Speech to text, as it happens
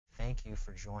thank you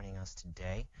for joining us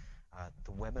today.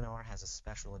 The webinar has a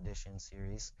special edition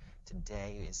series.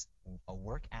 Today is a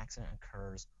work accident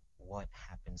occurs, what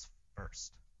happens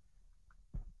first?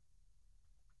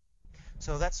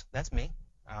 So that's me,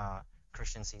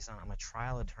 Christian Cison. I'm a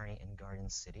trial attorney in Garden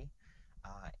City,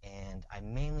 and I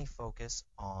mainly focus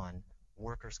on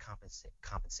workers'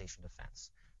 compensation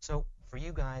defense. So for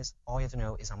you guys, all you have to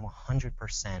know is I'm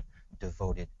 100%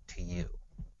 devoted to you.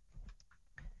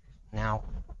 Now,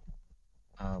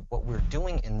 what we're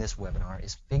doing in this webinar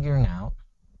is figuring out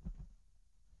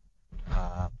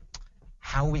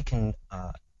how we can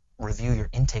review your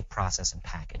intake process and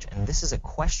package. And this is a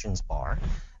questions bar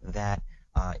that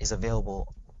is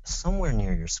available somewhere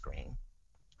near your screen.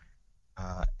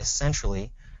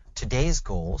 Essentially, today's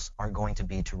goals are going to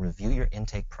be to review your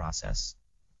intake process,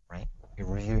 right? You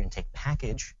review your intake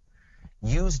package,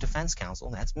 use defense counsel,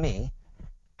 that's me,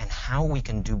 and how we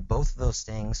can do both of those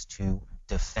things to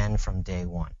defend from day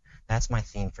one. That's my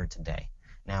theme for today.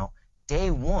 Now,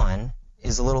 day one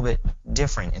is a little bit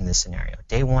different in this scenario.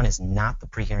 Day one is not the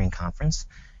pre-hearing conference.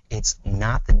 It's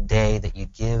not the day that you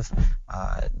give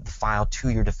the file to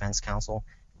your defense counsel.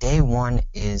 Day one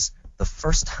is the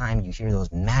first time you hear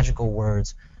those magical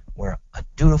words where a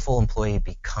dutiful employee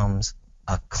becomes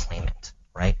a claimant,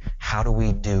 right? How do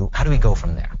we go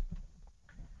from there?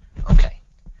 Okay,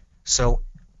 so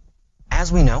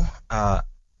as we know,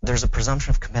 there's a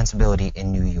presumption of compensability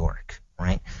in New York,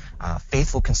 right?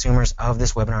 Faithful consumers of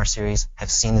this webinar series have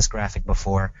seen this graphic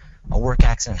before. A work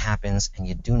accident happens and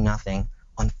you do nothing.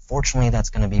 Unfortunately,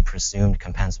 that's going to be presumed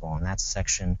compensable, and that's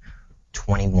Section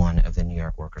 21 of the New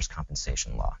York Workers'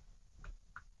 Compensation Law.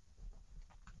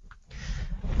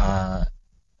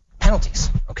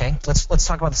 Penalties, okay? Let's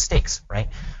talk about the stakes, right?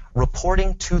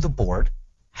 Reporting to the board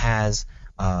has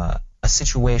a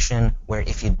situation where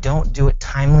if you don't do it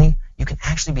timely, you can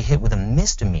actually be hit with a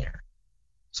misdemeanor.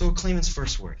 So a claimant's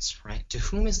first words, right? To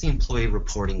whom is the employee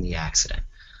reporting the accident?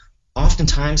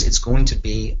 Oftentimes it's going to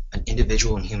be an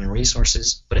individual in human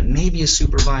resources, but it may be a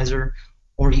supervisor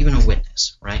or even a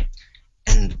witness, right?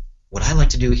 And what I like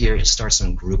to do here is start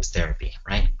some group therapy,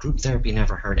 right? Group therapy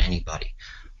never hurt anybody.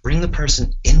 Bring the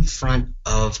person in front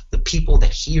of the people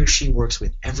that he or she works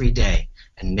with every day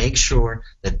and make sure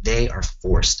that they are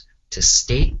forced to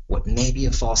state what may be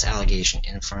a false allegation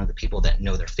in front of the people that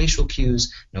know their facial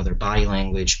cues, know their body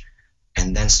language,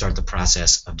 and then start the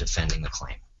process of defending the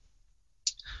claim.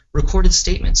 Recorded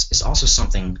statements is also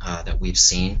something that we've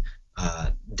seen.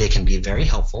 They can be very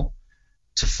helpful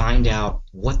to find out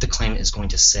what the claimant is going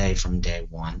to say from day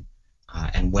one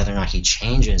and whether or not he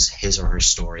changes his or her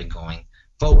story going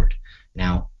forward.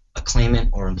 Now, a claimant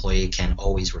or employee can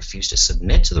always refuse to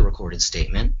submit to the recorded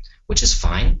statement, which is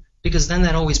fine, because then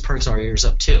that always perks our ears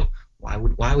up too. Why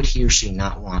would he or she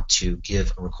not want to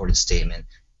give a recorded statement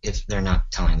if they're not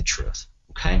telling the truth?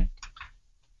 Okay?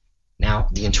 Now,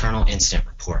 the internal incident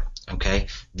report. Okay?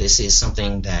 This is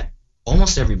something that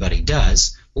almost everybody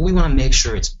does, but we want to make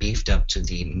sure it's beefed up to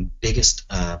the biggest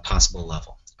possible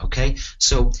level. Okay?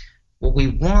 So what we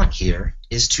want here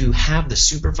is to have the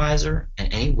supervisor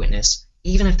and any witness,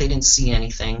 even if they didn't see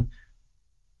anything,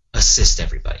 assist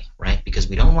everybody, right? Because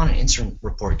we don't want an incident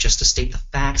report just to state the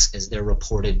facts as they're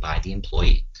reported by the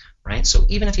employee, right? So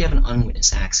even if you have an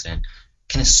unwitnessed accident,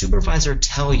 can a supervisor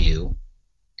tell you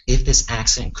if this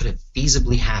accident could have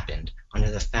feasibly happened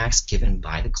under the facts given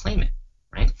by the claimant,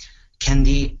 right? Can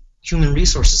the human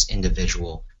resources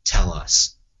individual tell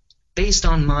us, based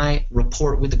on my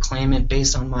report with the claimant,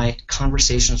 based on my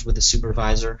conversations with the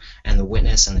supervisor and the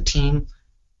witness and the team,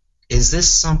 is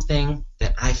this something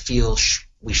that I feel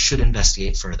we should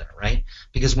investigate further, right?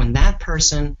 Because when that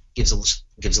person gives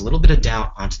a little bit of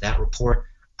doubt onto that report,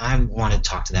 I want to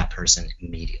talk to that person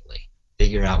immediately,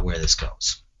 figure out where this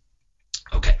goes.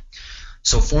 Okay,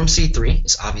 so Form C3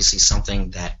 is obviously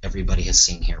something that everybody has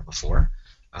seen here before.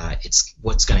 It's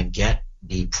what's going to get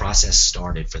the process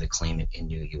started for the claimant in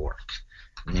New York.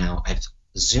 Now, I've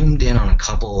zoomed in on a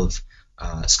couple of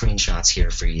screenshots here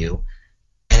for you,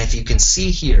 and if you can see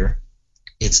here,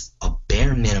 it's a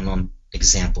bare minimum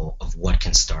example of what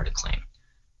can start a claim.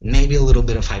 Maybe a little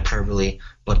bit of hyperbole,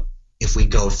 but if we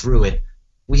go through it,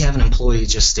 we have an employee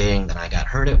just stating that I got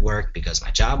hurt at work because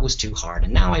my job was too hard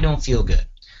and now I don't feel good.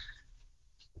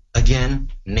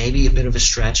 Again, maybe a bit of a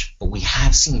stretch, but we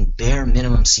have seen bare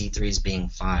minimum C3s being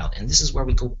filed, and this is where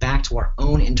we go back to our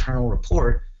own internal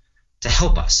report to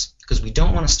help us, because we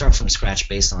don't want to start from scratch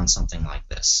based on something like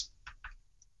this.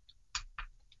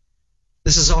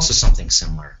 This is also something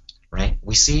similar, right?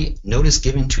 We see notice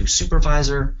given to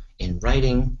supervisor in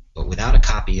writing, but without a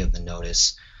copy of the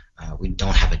notice. We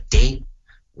don't have a date.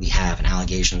 We have an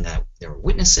allegation that there were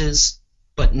witnesses,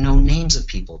 but no names of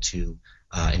people to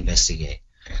investigate.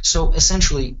 So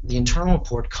essentially, the internal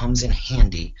report comes in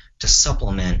handy to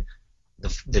supplement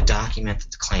the document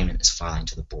that the claimant is filing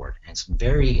to the board, and it's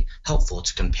very helpful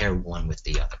to compare one with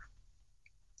the other.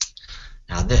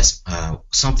 Now this,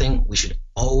 something we should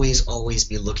always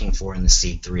be looking for in the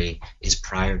C3 is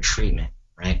prior treatment,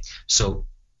 right? So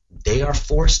they are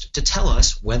forced to tell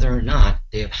us whether or not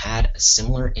they have had a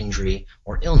similar injury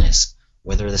or illness,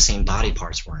 whether the same body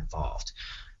parts were involved.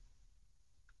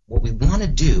 What we want to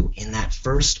do in that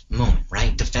first moment,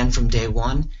 right, defend from day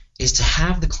one, is to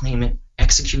have the claimant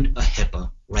execute a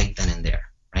HIPAA right then and there,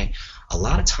 right? A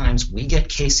lot of times we get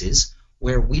cases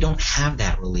where we don't have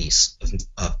that release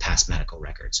of past medical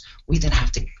records. We then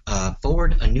have to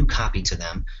forward a new copy to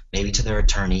them, maybe to their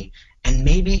attorney, and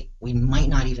maybe we might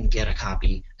not even get a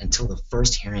copy until the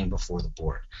first hearing before the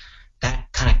board.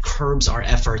 That kind of curbs our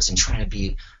efforts in trying to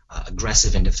be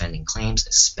aggressive in defending claims,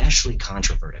 especially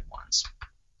controverted ones.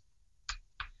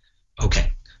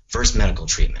 Okay, first medical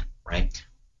treatment, right?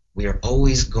 We are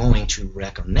always going to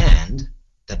recommend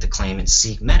that the claimant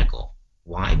seek medical.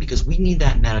 Why? Because we need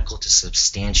that medical to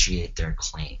substantiate their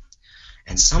claim.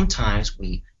 And sometimes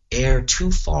we err too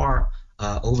far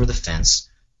over the fence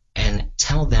and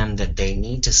tell them that they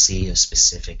need to see a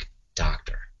specific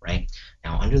doctor, right?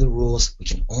 Now, under the rules, we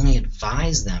can only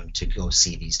advise them to go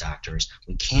see these doctors.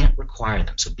 We can't require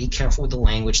them. So be careful with the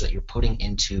language that you're putting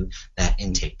into that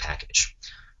intake package.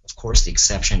 Of course, the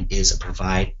exception is a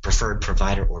preferred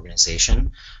provider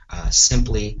organization,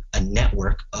 simply a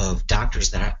network of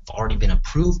doctors that have already been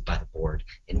approved by the board,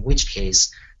 in which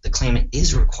case the claimant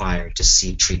is required to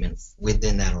seek treatment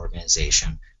within that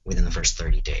organization within the first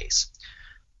 30 days.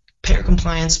 Payer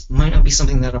compliance might not be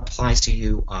something that applies to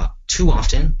you too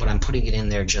often, but I'm putting it in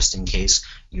there just in case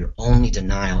your only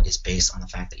denial is based on the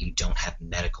fact that you don't have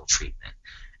medical treatment.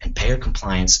 And payer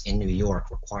compliance in New York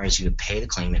requires you to pay the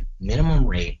claimant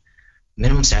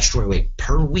minimum statutory rate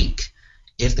per week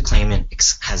if the claimant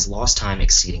has lost time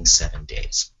exceeding 7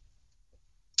 days.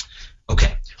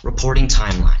 Okay, reporting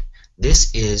timeline.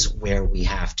 This is where we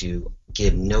have to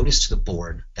give notice to the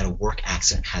board that a work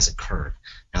accident has occurred.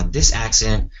 Now, this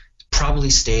accident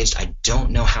probably staged. I don't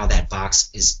know how that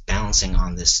box is balancing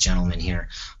on this gentleman here,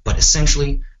 but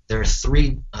essentially there are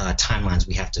three timelines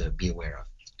we have to be aware of.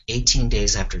 18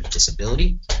 days after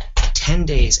disability, 10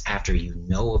 days after you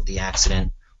know of the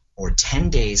accident, or 10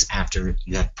 days after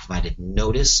you have provided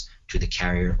notice to the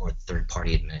carrier or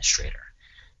third-party administrator.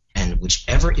 And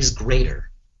whichever is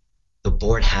greater, the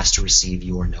board has to receive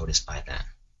your notice by then.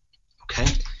 Okay?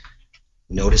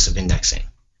 Notice of indexing,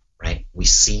 right? We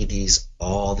see these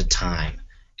all the time,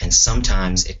 and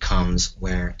sometimes it comes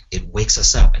where it wakes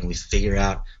us up and we figure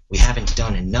out we haven't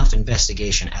done enough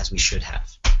investigation as we should have,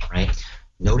 right?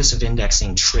 Notice of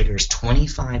indexing triggers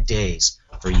 25 days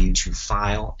for you to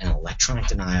file an electronic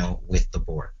denial with the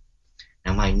board.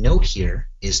 Now, my note here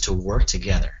is to work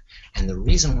together, and the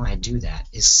reason why I do that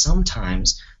is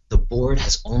sometimes the board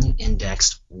has only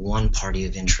indexed one party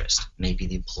of interest, maybe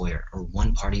the employer, or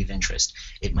one party of interest.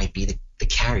 It might be the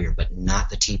carrier, but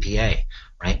not the TPA,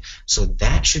 right? So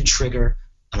that should trigger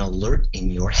an alert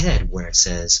in your head where it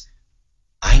says,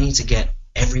 I need to get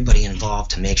everybody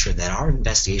involved to make sure that our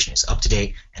investigation is up to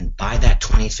date, and by that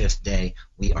 25th day,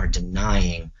 we are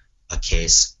denying a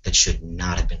case that should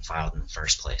not have been filed in the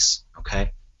first place,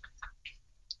 okay?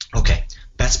 Okay,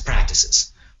 best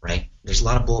practices, right? There's a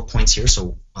lot of bullet points here,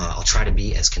 so I'll try to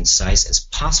be as concise as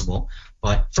possible,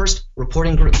 but first,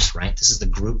 reporting groups, right? This is the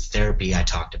group therapy I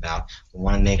talked about. We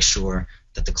want to make sure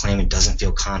that the claimant doesn't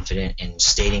feel confident in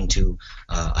stating to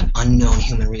an unknown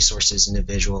human resources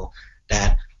individual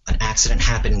that an accident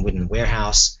happened within the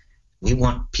warehouse. We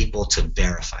want people to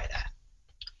verify that.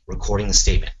 Recording the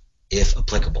statement, if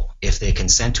applicable. If they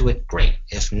consent to it, great.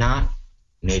 If not,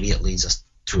 maybe it leads us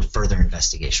to a further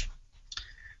investigation.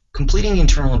 Completing the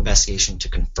internal investigation to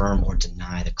confirm or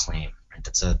deny the claim. Right?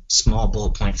 That's a small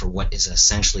bullet point for what is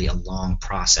essentially a long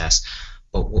process.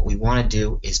 But what we want to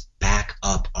do is back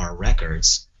up our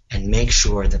records and make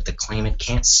sure that the claimant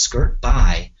can't skirt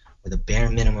by with a bare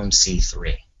minimum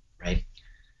C3, right?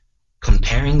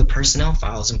 Comparing the personnel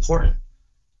file is important.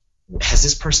 Has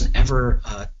this person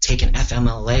ever taken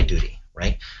FMLA duty,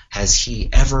 right? Has he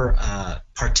ever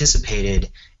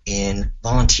participated in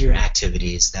volunteer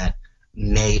activities that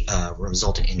may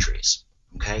result in injuries,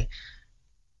 okay?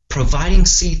 Providing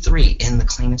C3 in the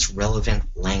claimant's relevant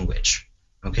language.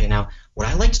 Okay, now what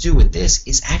I like to do with this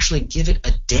is actually give it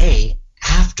a day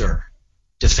after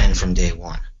defend from day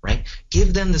one, right?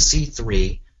 Give them the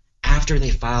C3 after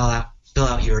they fill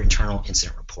out your internal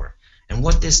incident report. And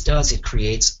what this does, it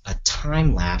creates a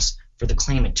time lapse for the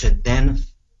claimant to then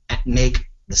make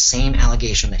the same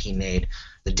allegation that he made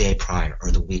the day prior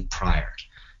or the week prior.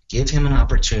 Give him an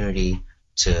opportunity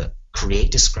to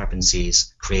create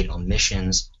discrepancies, create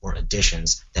omissions or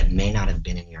additions that may not have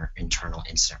been in your internal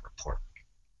incident report.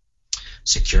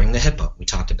 Securing the HIPAA, we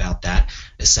talked about that.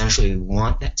 Essentially, we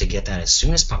want that to get that as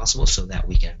soon as possible so that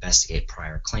we can investigate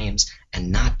prior claims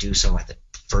and not do so at the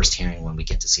first hearing when we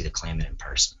get to see the claimant in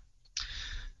person.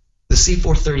 The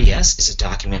C-430S is a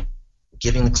document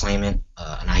giving the claimant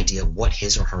an idea of what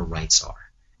his or her rights are.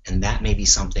 And that may be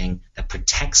something that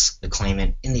protects the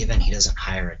claimant in the event he doesn't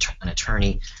hire an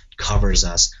attorney, covers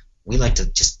us. We like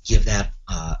to just give that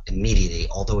immediately,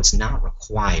 although it's not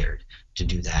required to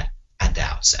do that at the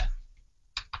outset.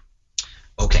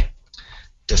 Okay,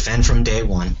 defend from day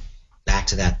one, back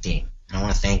to that theme. And I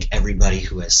want to thank everybody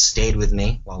who has stayed with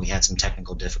me while we had some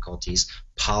technical difficulties.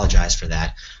 Apologize for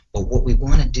that. But what we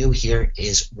want to do here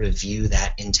is review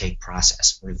that intake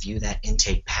process, review that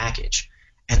intake package.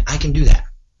 And I can do that,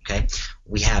 okay?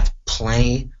 We have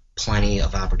plenty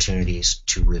of opportunities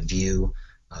to review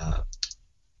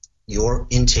your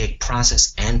intake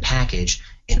process and package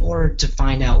in order to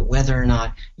find out whether or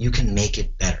not you can make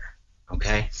it better,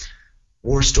 okay?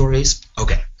 War stories,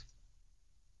 okay.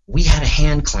 We had a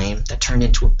hand claim that turned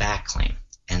into a back claim,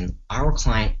 and our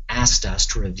client asked us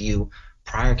to review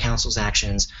prior counsel's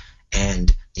actions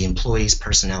and the employee's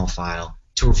personnel file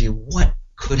to review what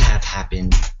could have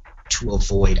happened to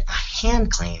avoid a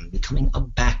hand claim becoming a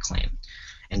back claim.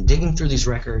 And digging through these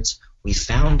records, we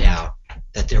found out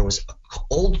that there was an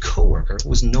old coworker who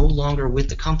was no longer with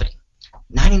the company.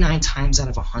 99 times out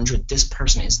of 100, this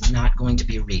person is not going to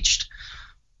be reached.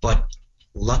 But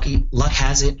luck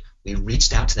has it, we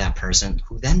reached out to that person,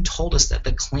 who then told us that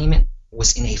the claimant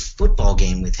was in a football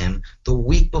game with him the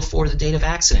week before the date of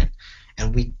accident.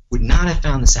 And we would not have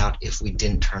found this out if we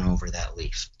didn't turn over that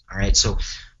leaf. All right, so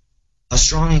a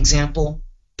strong example,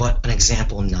 but an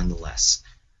example nonetheless.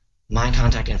 My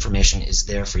contact information is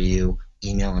there for you,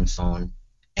 email and phone,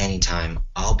 anytime.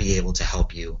 I'll be able to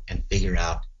help you and figure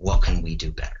out what can we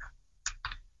do better.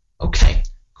 Okay,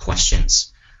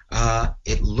 questions.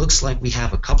 It looks like we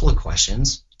have a couple of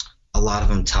questions, a lot of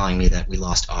them telling me that we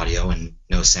lost audio and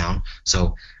no sound.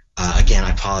 So again, I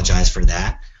apologize for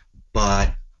that.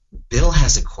 But Bill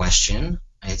has a question.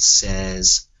 It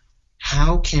says,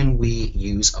 how can we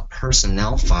use a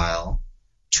personnel file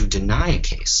to deny a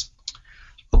case?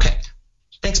 Okay,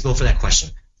 thanks, Bill, for that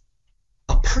question.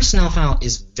 A personnel file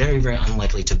is very, very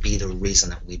unlikely to be the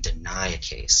reason that we deny a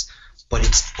case, but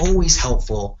it's always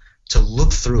helpful to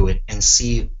look through it and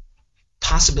see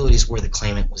possibilities where the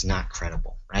claimant was not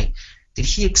credible, right? Did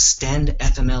he extend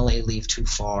FMLA leave too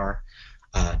far?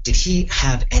 Did he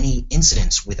have any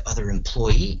incidents with other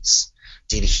employees?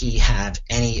 Did he have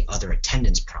any other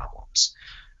attendance problems?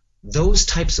 Those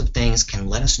types of things can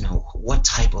let us know what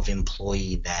type of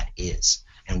employee that is,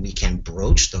 and we can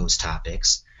broach those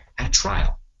topics at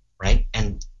trial, right?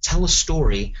 And tell a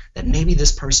story that maybe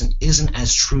this person isn't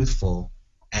as truthful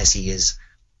as he is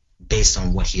based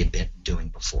on what he had been doing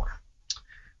before.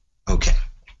 Okay.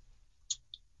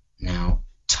 Now,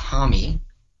 Tommy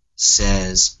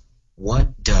says,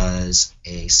 what does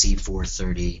a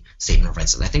C-430 statement of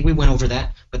rights? I think we went over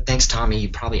that, but thanks, Tommy. You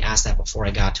probably asked that before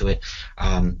I got to it.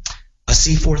 A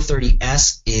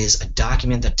C-430S is a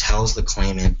document that tells the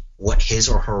claimant what his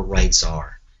or her rights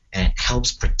are, and it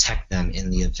helps protect them in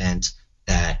the event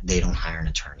that they don't hire an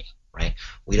attorney, right?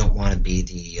 We don't want to be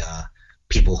the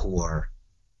people who are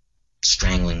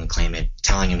strangling the claimant,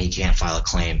 telling him he can't file a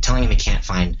claim, telling him he can't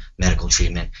find medical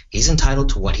treatment. He's entitled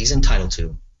to what he's entitled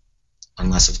to,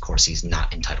 unless, of course, he's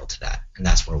not entitled to that, and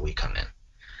that's where we come in.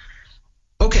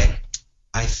 Okay,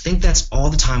 I think that's all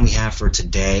the time we have for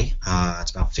today.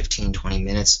 It's about 15-20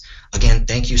 minutes. Again,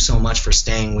 thank you so much for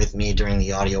staying with me during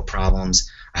the audio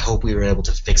problems. I hope we were able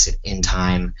to fix it in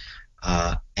time.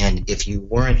 And if you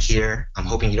weren't here, I'm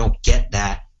hoping you don't get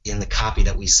that in the copy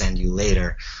that we send you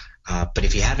later. But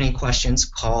if you have any questions,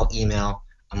 call, email.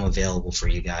 I'm available for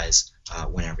you guys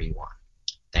whenever you want.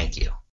 Thank you.